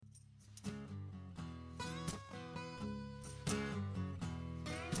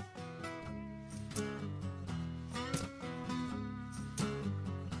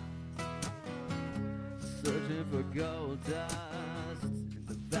for gold dust in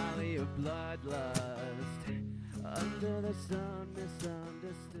the valley of bloodlust, under the sun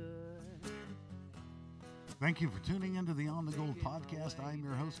misunderstood. Thank you for tuning into the On the Gold podcast. I'm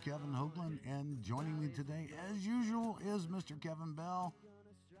your host, Kevin Hoagland, and joining me today, as usual, is Mr. Kevin Bell.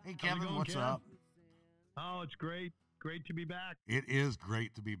 Hey, Kevin, what's up? Oh, it's great. Great to be back. It is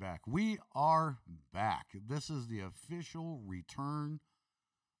great to be back. We are back. This is the official return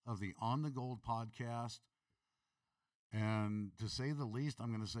of the On the Gold podcast. And to say the least,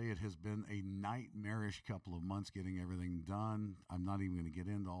 I'm going to say it has been a nightmarish couple of months getting everything done. I'm not even going to get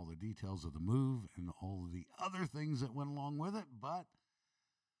into all the details of the move and all of the other things that went along with it. But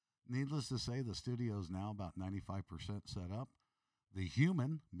needless to say, the studio is now about 95% set up. The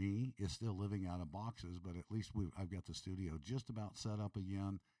human, me, is still living out of boxes, but at least I've got the studio just about set up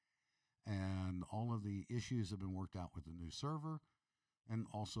again. And all of the issues have been worked out with the new server and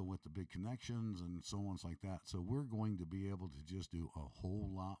also with the big connections and so on like that. So we're going to be able to just do a whole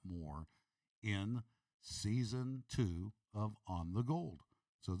lot more in season 2 of On the Gold.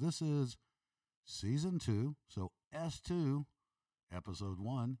 So this is season 2. So S2, episode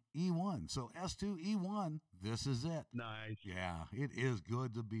 1, E1. So S2, E1, this is it. Nice. Yeah, it is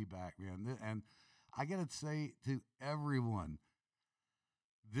good to be back, man. And I got to say to everyone,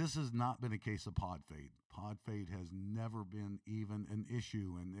 this has not been a case of pod fade. Pod fade has never been even an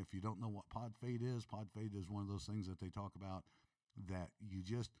issue. And if you don't know what pod fade is one of those things that they talk about that you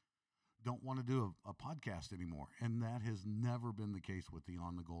just don't want to do a podcast anymore. And that has never been the case with the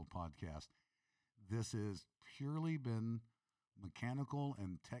On the Gold podcast. This has purely been mechanical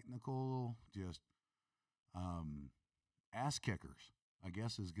and technical, just ass kickers, I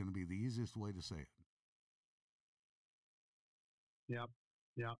guess is going to be the easiest way to say it. Yep.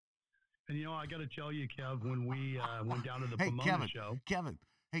 Yeah. And, I got to tell you, Kev, when we went down to the Pomona show. Kevin,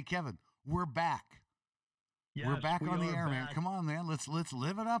 we're back. Yes, we're back on the air, back. man. Come on, man. Let's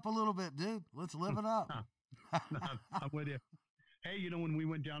live it up a little bit, dude. Let's live it up. I'm with you. Hey, when we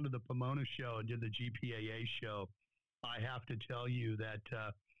went down to the Pomona show and did the GPAA show, I have to tell you that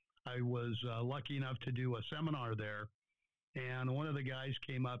I was lucky enough to do a seminar there. And one of the guys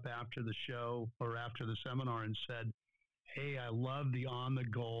came up after the show or after the seminar and said, "Hey, I love the On the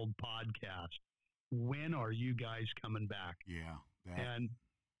Gold podcast. When are you guys coming back?" Yeah. And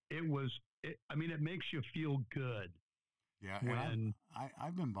it makes you feel good. Yeah. And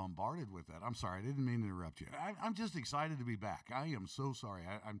I've been bombarded with that. I'm sorry. I didn't mean to interrupt you. I'm just excited to be back. I am so sorry.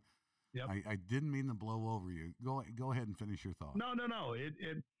 I didn't mean to blow over you. Go ahead and finish your thought. No.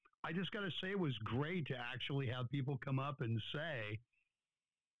 I just got to say it was great to actually have people come up and say,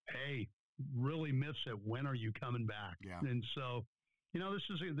 "Hey, really miss it. When are you coming back?" Yeah. And so,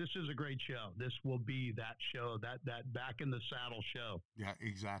 this is a great show. This will be that show, that back in the saddle show. Yeah,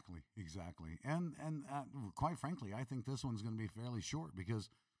 exactly. And quite frankly, I think this one's going to be fairly short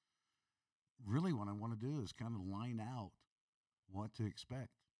because really what I want to do is kind of line out what to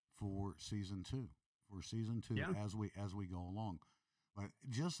expect for season 2. Yeah. as we go along. But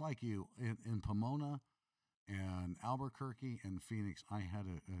just like you in Pomona and Albuquerque and Phoenix, I had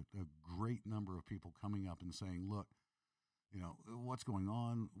a great number of people coming up and saying, "Look, what's going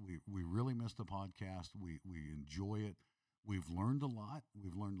on? We really missed the podcast. We enjoy it. We've learned a lot.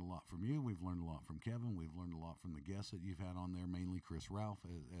 We've learned a lot from you. We've learned a lot from Kevin. We've learned a lot from the guests that you've had on there, mainly Chris Ralph,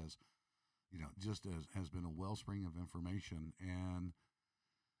 as has been a wellspring of information." And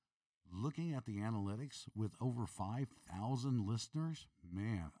looking at the analytics with over 5,000 listeners,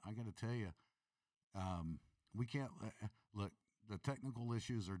 man, I got to tell you, we can't look. The technical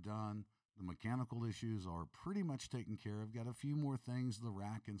issues are done. The mechanical issues are pretty much taken care of. Got a few more things, the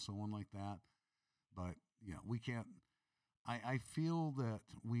rack and so on like that. But we can't. I feel that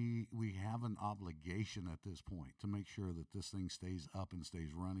we have an obligation at this point to make sure that this thing stays up and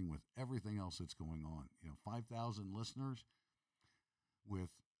stays running with everything else that's going on. 5,000 listeners with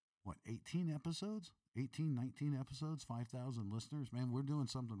 18 episodes, 18, 19 episodes, 5,000 listeners. Man, we're doing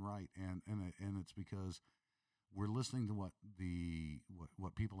something right, and it's because we're listening to what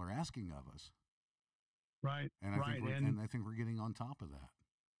people are asking of us. Right. And I think we're getting on top of that.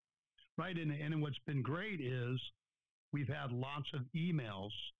 Right. And what's been great is we've had lots of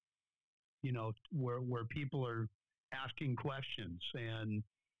emails, where people are asking questions, and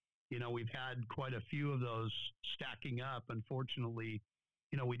we've had quite a few of those stacking up. Unfortunately,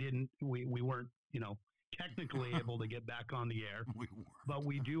 we weren't, technically able to get back on the air. We weren't. But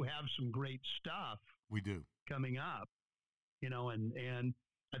we do have some great stuff. We do. Coming up, and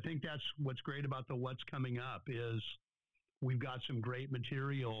I think that's what's great about the what's coming up is we've got some great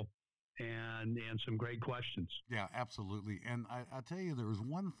material and some great questions. Yeah, absolutely. And I tell you, there was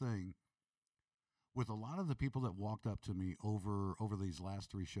one thing with a lot of the people that walked up to me over these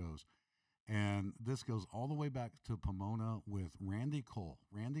last 3 shows. And this goes all the way back to Pomona with Randy Cole.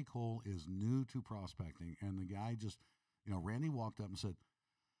 Randy Cole is new to prospecting, and the guy just, Randy walked up and said,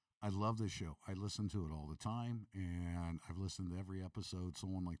 I love this show. I listen to it all the time, and I've listened to every episode, so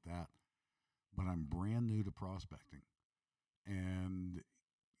on like that. But I'm brand new to prospecting. And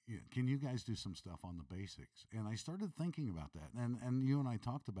can you guys do some stuff on the basics? And I started thinking about that. And you and I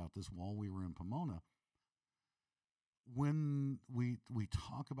talked about this while we were in Pomona. When we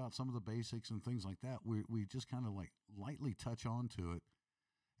talk about some of the basics and things like that, we just kind of like lightly touch on to it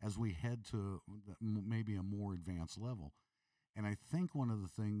as we head to maybe a more advanced level. And I think one of the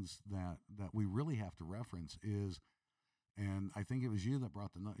things that we really have to reference is, and I think it was you that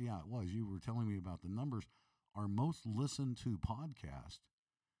brought it was, you were telling me about the numbers. Our most listened to podcast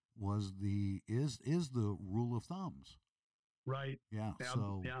was is the rule of thumbs. Right. Yeah.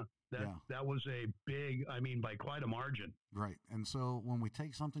 That was a big, by quite a margin. Right. And so when we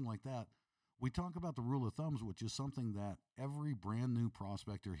take something like that, we talk about the rule of thumbs, which is something that every brand new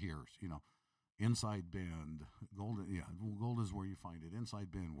prospector hears, inside bend, gold. Yeah. Gold is where you find it.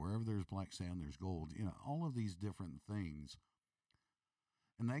 Inside bend, wherever there's black sand, there's gold, all of these different things.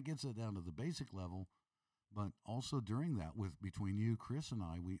 And that gets it down to the basic level. But also during that, between you, Chris, and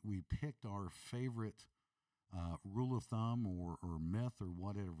I, we picked our favorite rule of thumb or myth or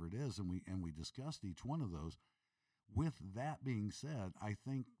whatever it is, and we discussed each one of those. With that being said, I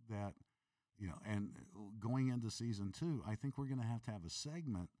think that, and going into season 2, I think we're going to have a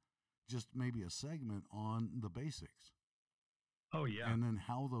segment, just maybe a segment on the basics. Oh yeah. And then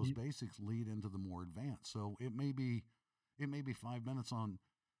how those basics lead into the more advanced. So it may be 5 minutes on,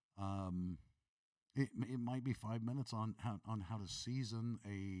 it might be 5 minutes on how to season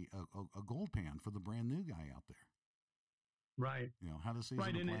a gold pan for the brand new guy out there. Right. How to season a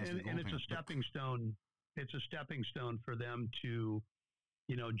plastic gold pan. And it's a stepping stone. It's a stepping stone for them to,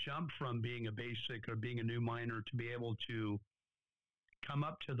 jump from being a basic or being a new miner to be able to come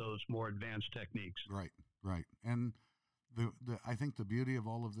up to those more advanced techniques. Right. And I think the beauty of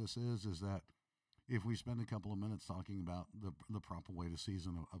all of this is that if we spend a couple of minutes talking about the proper way to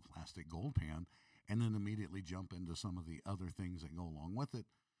season a plastic gold pan, and then immediately jump into some of the other things that go along with it,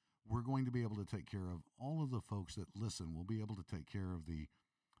 we're going to be able to take care of all of the folks that listen. We'll be able to take care of the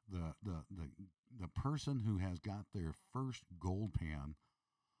person who has got their first gold pan,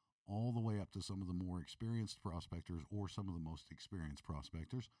 all the way up to some of the more experienced prospectors or some of the most experienced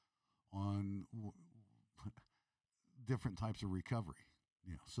prospectors on different types of recovery.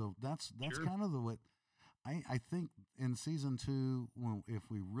 So that's sure. kind of what I think in season 2, if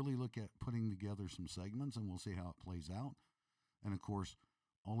we really look at putting together some segments, and we'll see how it plays out. And of course,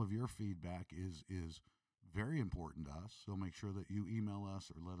 all of your feedback is very important to us. So make sure that you email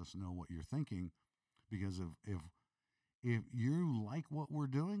us or let us know what you're thinking, because if you like what we're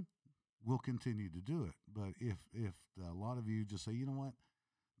doing, we'll continue to do it. But if a lot of you just say, you know what,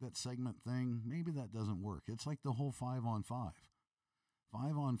 that segment thing, maybe that doesn't work. It's like the whole 5-on-5.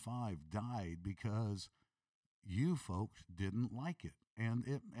 5-on-5 died because you folks didn't like it. And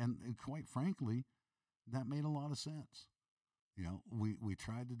quite frankly, that made a lot of sense. We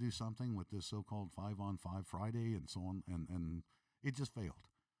tried to do something with this so-called 5-on-5 Friday and so on, and it just failed.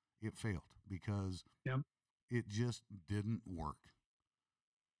 It failed because it just didn't work.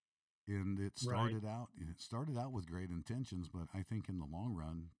 And it started out with great intentions, but I think in the long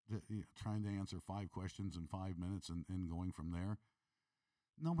run, trying to answer 5 questions in 5 minutes and going from there,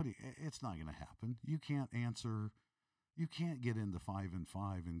 it's not going to happen. You can't get into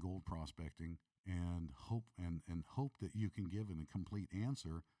 5-and-5 in gold prospecting and hope that you can give a complete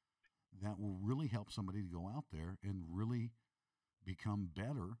answer that will really help somebody to go out there and really become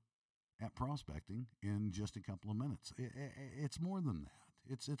better at prospecting in just a couple of minutes. It's more than that.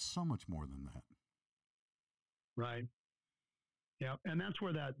 It's so much more than that. Right. Yeah. And that's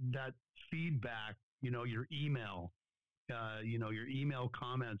where that feedback, your email, your email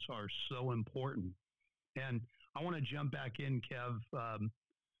comments are so important. And I want to jump back in, Kev,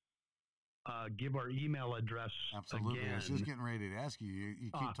 give our email address. Absolutely. Again. I was just getting ready to ask you.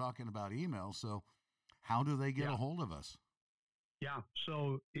 You keep talking about email. So how do they get a hold of us? Yeah.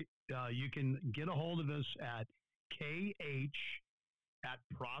 So you can get a hold of us at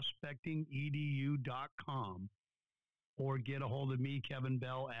kh@prospectingedu.com, or get a hold of me, Kevin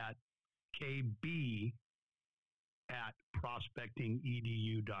Bell, at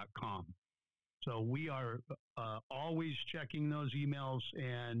kb@prospectingedu.com. So we are always checking those emails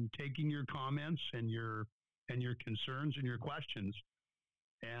and taking your comments and your concerns and your questions.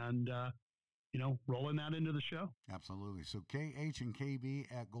 And rolling that into the show. Absolutely. So KH and KB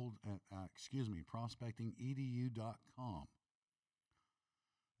at prospectingedu.com,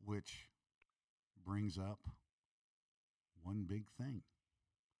 which brings up one big thing.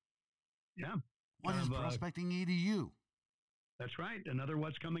 Yeah. What is Prospecting EDU? That's right. Another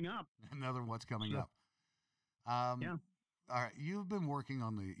what's coming up. Another what's coming up. Yeah. All right. You've been working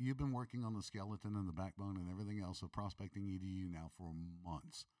on the skeleton and the backbone and everything else of Prospecting EDU now for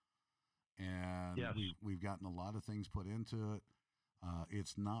months. And yes. we've gotten a lot of things put into it.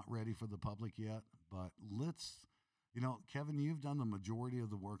 It's not ready for the public yet, but Kevin, you've done the majority of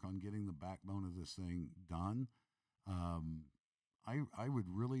the work on getting the backbone of this thing done. I would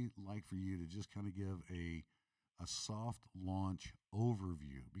really like for you to just kind of give a soft launch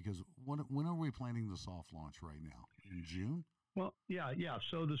overview, because when are we planning the soft launch right now? In June? Well, yeah.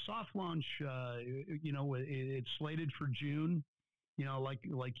 So the soft launch, it's slated for June.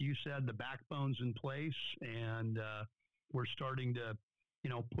 Like you said, the backbone's in place, and we're starting to,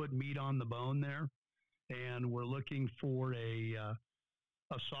 put meat on the bone there, and we're looking for a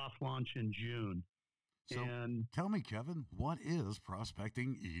soft launch in June. So tell me, Kevin, what is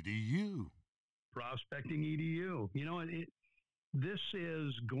Prospecting EDU? Prospecting EDU. This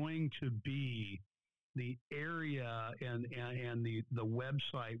is going to be the area and the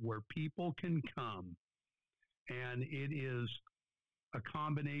website where people can come, and it is a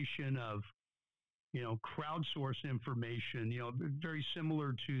combination of crowdsource information, very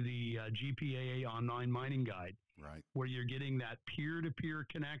similar to the GPAA online mining guide, right, where you're getting that peer-to-peer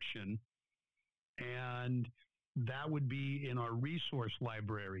connection, and that would be in our resource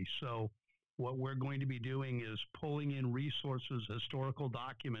library. So what we're going to be doing is pulling in resources, historical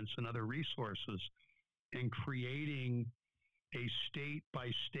documents, and other resources, and creating a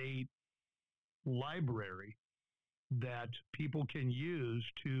state-by-state library that people can use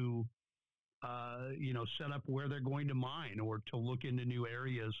to, set up where they're going to mine, or to look into new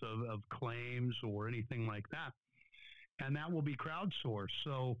areas of claims or anything like that. And that will be crowdsourced.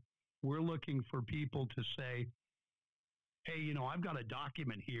 So we're looking for people to say, hey, I've got a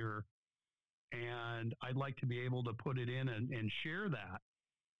document here, and I'd like to be able to put it in and share that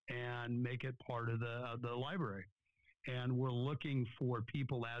and make it part of the library. And we're looking for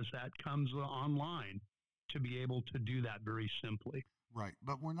people, as that comes online, to be able to do that very simply. Right.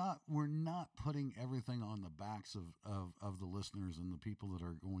 But we're not putting everything on the backs of the listeners and the people that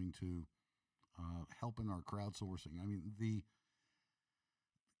are going to help in our crowdsourcing. I mean,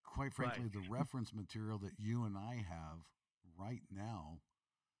 quite frankly, right. The reference material that you and I have right now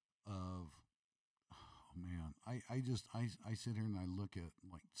of, oh man, I sit here and I look at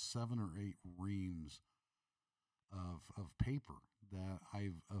like 7 or 8 reams of paper that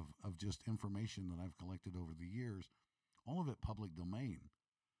of just information that I've collected over the years, all of it public domain,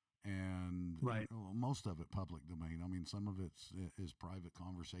 and right. Most of it public domain. I mean, some of it is private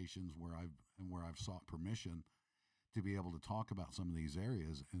conversations where I've sought permission to be able to talk about some of these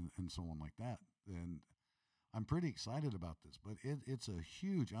areas and so on like that. And I'm pretty excited about this, but it's a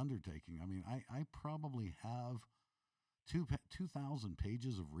huge undertaking. I mean, I probably have 2,000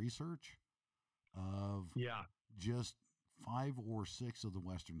 pages of research of just 5 or 6 of the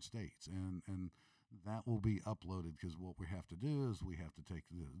Western states. And that will be uploaded, because what we have to do is we have to take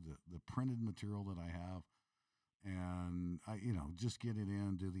the printed material that I have, and just get it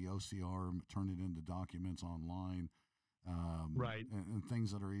in, do the OCR, turn it into documents online, right, and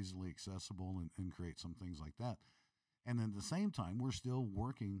things that are easily accessible, and create some things like that. And then at the same time, we're still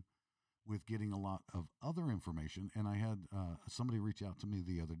working with getting a lot of other information. And I had somebody reach out to me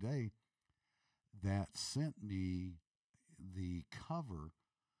the other day that sent me the cover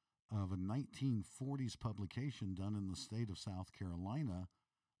of a 1940s publication done in the state of South Carolina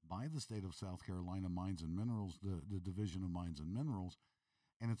by the state of South Carolina Mines and Minerals, the Division of Mines and Minerals.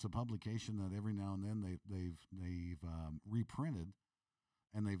 And it's a publication that every now and then they've reprinted,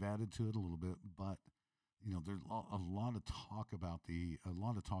 and they've added to it a little bit. But there's a lot of talk about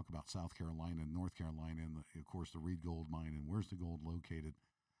South Carolina and North Carolina, and of course the Reed Gold Mine and where's the gold located.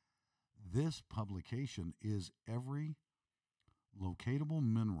 This publication is every locatable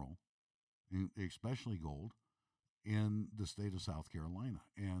mineral, especially gold, in the state of South Carolina.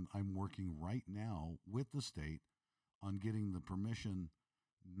 And I'm working right now with the state on getting the permission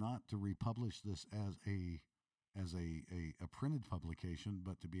not to republish this as a printed publication,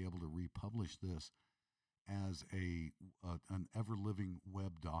 but to be able to republish this as an ever-living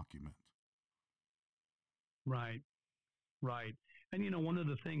web document. Right. And one of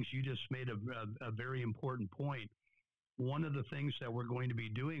the things you just made a very important point. One of the things that we're going to be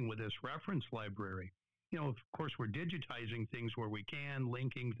doing with this reference library of course, we're digitizing things where we can,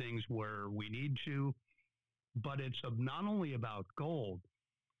 linking things where we need to, but it's not only about gold,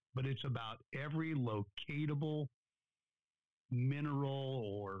 but it's about every locatable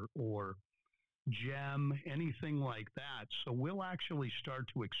mineral or gem, anything like that. So we'll actually start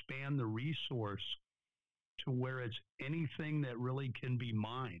to expand the resource to where it's anything that really can be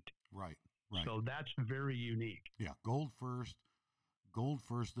mined. Right. Right. So that's very unique. Yeah. Gold first,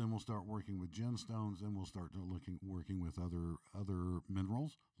 then we'll start working with gemstones, then we'll start working with other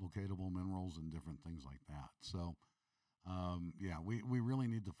minerals, locatable minerals and different things like that. So yeah, we really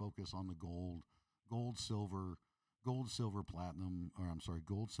need to focus on the gold, silver, platinum, or I'm sorry,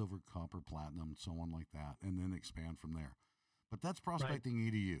 gold, silver, copper, platinum, so on like that, and then expand from there. But that's Prospecting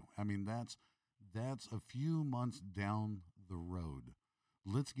EDU. I mean, that's a few months down the road.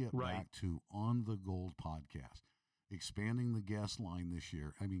 Let's get back to On the Gold podcast, expanding the guest line this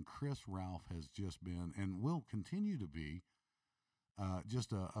year. I mean, Chris Ralph has just been and will continue to be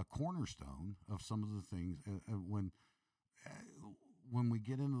just a cornerstone of some of the things when we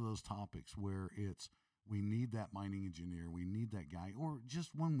get into those topics where we need that mining engineer, we need that guy, or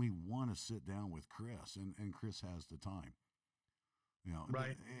just when we want to sit down with Chris and Chris has the time.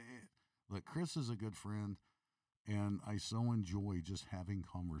 Look, Chris is a good friend, and I so enjoy just having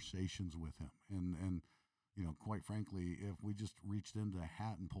conversations with him. And quite frankly, if we just reached into a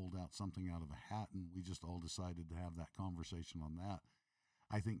hat and pulled out something out of a hat and we just all decided to have that conversation on that,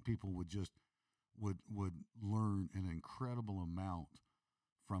 I think people would learn an incredible amount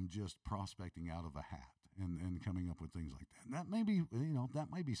from just prospecting out of a hat and coming up with things like that. And that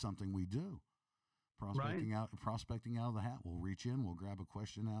might be something we do. Prospecting out of the hat. We'll reach in, we'll grab a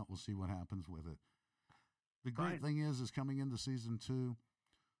question out, we'll see what happens with it. The great thing is coming into season 2,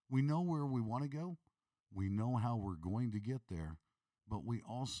 we know where we want to go. We know how we're going to get there, but we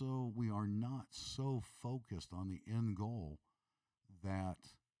are not so focused on the end goal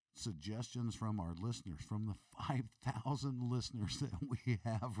that suggestions from our listeners, from the 5,000 listeners that we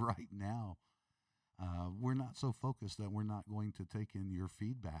have right now, we're not so focused that we're not going to take in your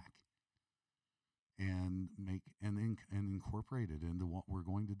feedback and incorporate it into what we're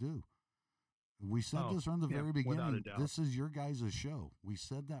going to do. We said this from the very beginning. This is your guys' show. We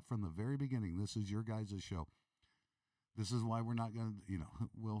said that from the very beginning. This is your guys' show. This is why we're not going to,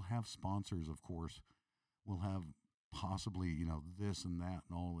 we'll have sponsors, of course. We'll have possibly, this and that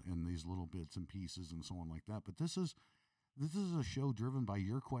and all, and these little bits and pieces and so on like that. But this is a show driven by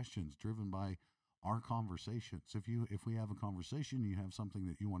your questions, driven by our conversations. If we have a conversation, you have something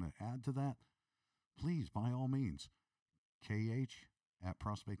that you want to add to that, please, by all means,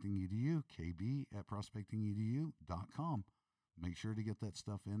 KH@prospecting.edu, KB@prospecting.edu.com. Make sure to get that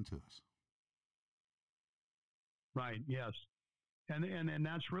stuff into us. Right. Yes. And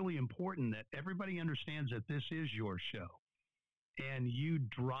that's really important, that everybody understands that this is your show and you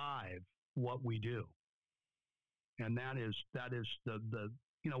drive what we do. And that is the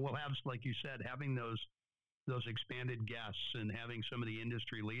we'll have, like you said, having those expanded guests and having some of the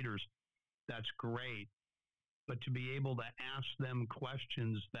industry leaders. That's great. But to be able to ask them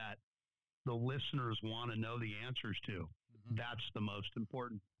questions that the listeners want to know the answers to, that's the most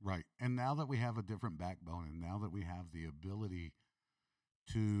important. Right. And now that we have a different backbone, and now that we have the ability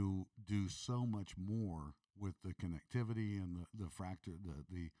to do so much more with the connectivity and the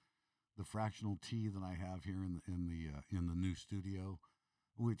fractional T that I have here in the new studio,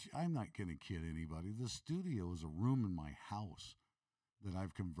 which I'm not going to kid anybody. The studio is a room in my house that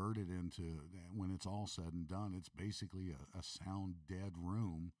I've converted into, when it's all said and done, it's basically a sound dead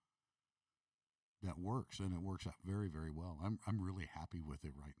room that works, and it works out very, very well. I'm really happy with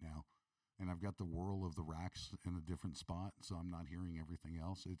it right now. And I've got the whirl of the racks in a different spot, so I'm not hearing everything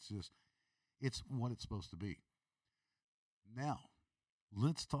else. It's what it's supposed to be. Now,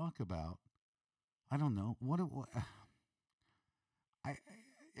 let's talk about, I don't know,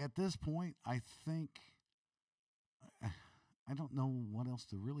 at this point, I think, I don't know what else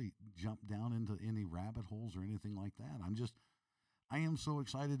to really jump down into any rabbit holes or anything like that. I am so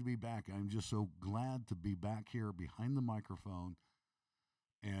excited to be back. I'm just so glad to be back here behind the microphone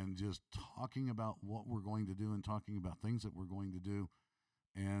and just talking about what we're going to do and talking about things that we're going to do.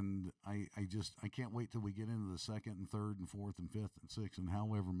 And I can't wait till we get into the second and third and fourth and fifth and sixth and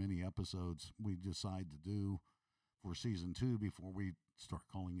however many episodes we decide to do for season 2 before we start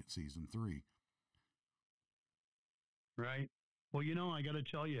calling it season 3. Right. Well, I got to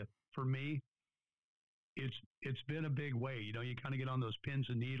tell you, for me, it's been a big way. You kind of get on those pins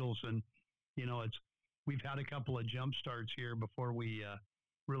and needles, and we've had a couple of jump starts here before we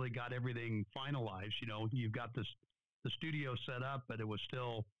really got everything finalized. You've got the studio set up, but it was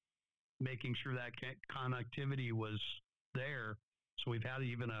still making sure that connectivity was there. So we've had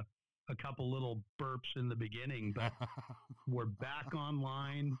even a couple little burps in the beginning, but we're back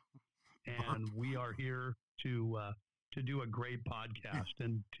online, and we are here to do a great podcast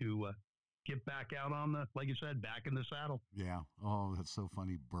and to get back out on the, like you said, back in the saddle. Yeah. Oh, that's so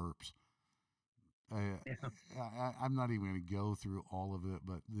funny. Burps. Yeah. I'm not even going to go through all of it,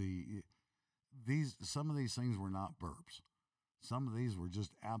 but some of these things were not burps. Some of these were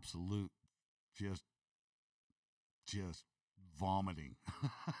just absolute, just vomiting.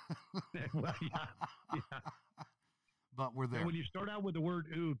 Well, yeah. But we're there. And when you start out with the word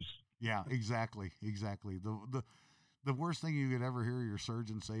 "oops," yeah, exactly. The worst thing you could ever hear your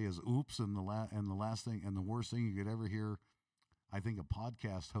surgeon say is "oops," and the last thing, and the worst thing you could ever hear, I think, a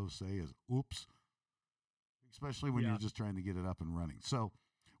podcast host say is "oops," especially when you're just trying to get it up and running. So,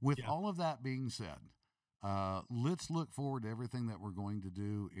 with all of that being said, let's look forward to everything that we're going to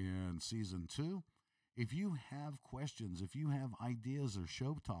do in season 2. If you have questions, if you have ideas or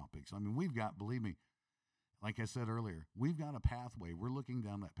show topics, I mean, we've got, believe me, like I said earlier, we've got a pathway. We're looking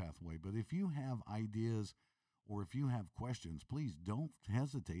down that pathway. But if you have ideas or if you have questions, please don't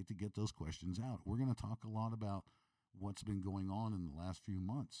hesitate to get those questions out. We're going to talk a lot about what's been going on in the last few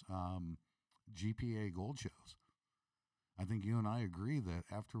months. GPA Gold shows. I think you and I agree that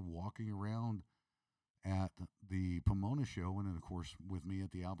after walking around at the Pomona show and then, of course, with me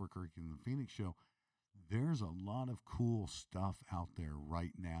at the Albuquerque and the Phoenix show, there's a lot of cool stuff out there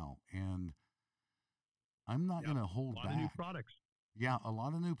right now. And I'm not going to hold back. A lot of new products. Yeah, a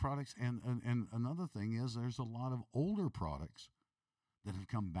lot of new products. And another thing is there's a lot of older products that have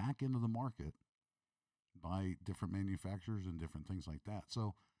come back into the market by different manufacturers and different things like that.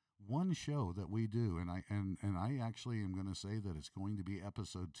 So one show that we do, and I actually am going to say that it's going to be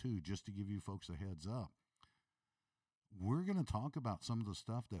episode 2, just to give you folks a heads up. We're going to talk about some of the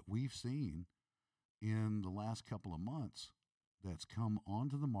stuff that we've seen in the last couple of months that's come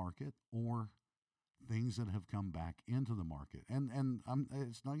onto the market, or things that have come back into the market. And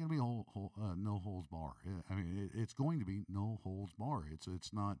it's not going to be no holds bar. I mean, it's going to be no holds bar.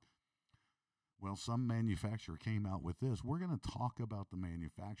 It's not, well, some manufacturer came out with this. We're going to talk about the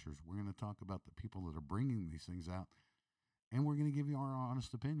manufacturers. We're going to talk about the people that are bringing these things out, and we're going to give you our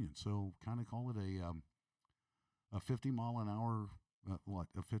honest opinion. So kind of call it a 50 mile an hour,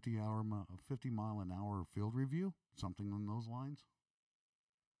 a 50 mile an hour field review, something along those lines.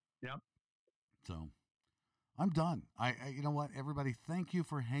 Yep. So I'm done. You know what, everybody, thank you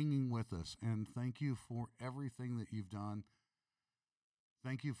for hanging with us, and thank you for everything that you've done.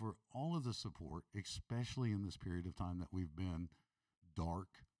 Thank you for all of the support, especially in this period of time that we've been dark,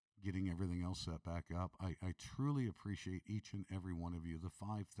 getting everything else set back up. I truly appreciate each and every one of you, the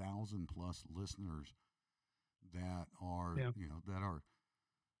 5,000 plus listeners that are,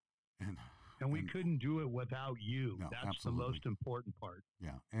 and we couldn't do it without you. No, that's absolutely. The most important part.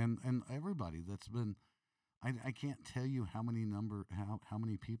 Yeah. And everybody that's been, I can't tell you how many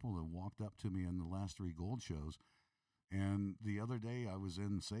people have walked up to me in the last 3 gold shows. And the other day I was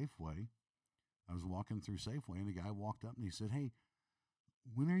in Safeway. I was walking through Safeway, and a guy walked up and he said, "Hey,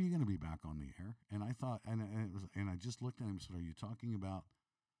 when are you going to be back on the air?" And I thought, and I just looked at him and said, "Are you talking about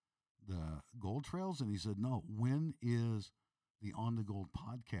the Gold Trails?" And he said, "No, when is the On the Gold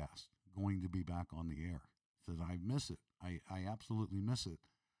podcast going to be back on the air?" He said, "I miss it. I absolutely miss it."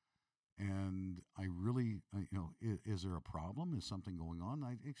 And I really, is there a problem? Is something going on?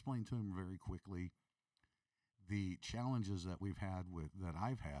 I explained to him very quickly the challenges that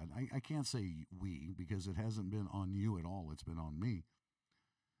I've had. I can't say we, because it hasn't been on you at all. It's been on me.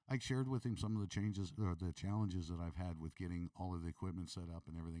 I shared with him some of the changes or the challenges that I've had with getting all of the equipment set up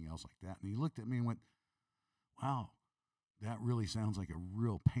and everything else like that. And he looked at me and went, "Wow, that really sounds like a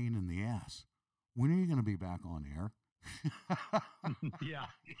real pain in the ass. When are you going to be back on air?" Yeah.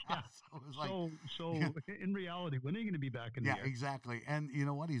 So yeah. In reality, when are you going to be back in the air? Yeah, exactly. And you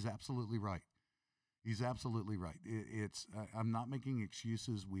know what? He's absolutely right. He's absolutely right. I'm not making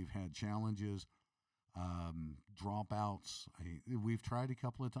excuses. We've had challenges, dropouts. We've tried a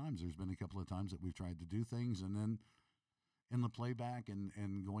couple of times. There's been a couple of times that we've tried to do things, and then in the playback and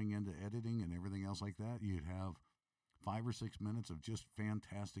going into editing and everything else like that, you'd have 5 or 6 minutes of just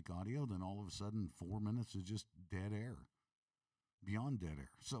fantastic audio. Then all of a sudden, 4 minutes is just dead air, beyond dead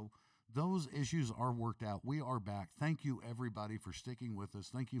air. So those issues are worked out. We are back. Thank you, everybody, for sticking with us.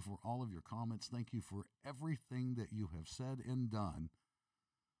 Thank you for all of your comments. Thank you for everything that you have said and done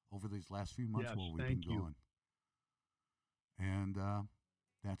over these last few months while we've been gone. And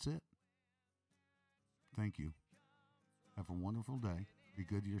that's it. Thank you. Have a wonderful day. Be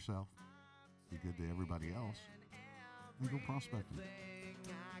good to yourself. Be good to everybody else. And go prospecting.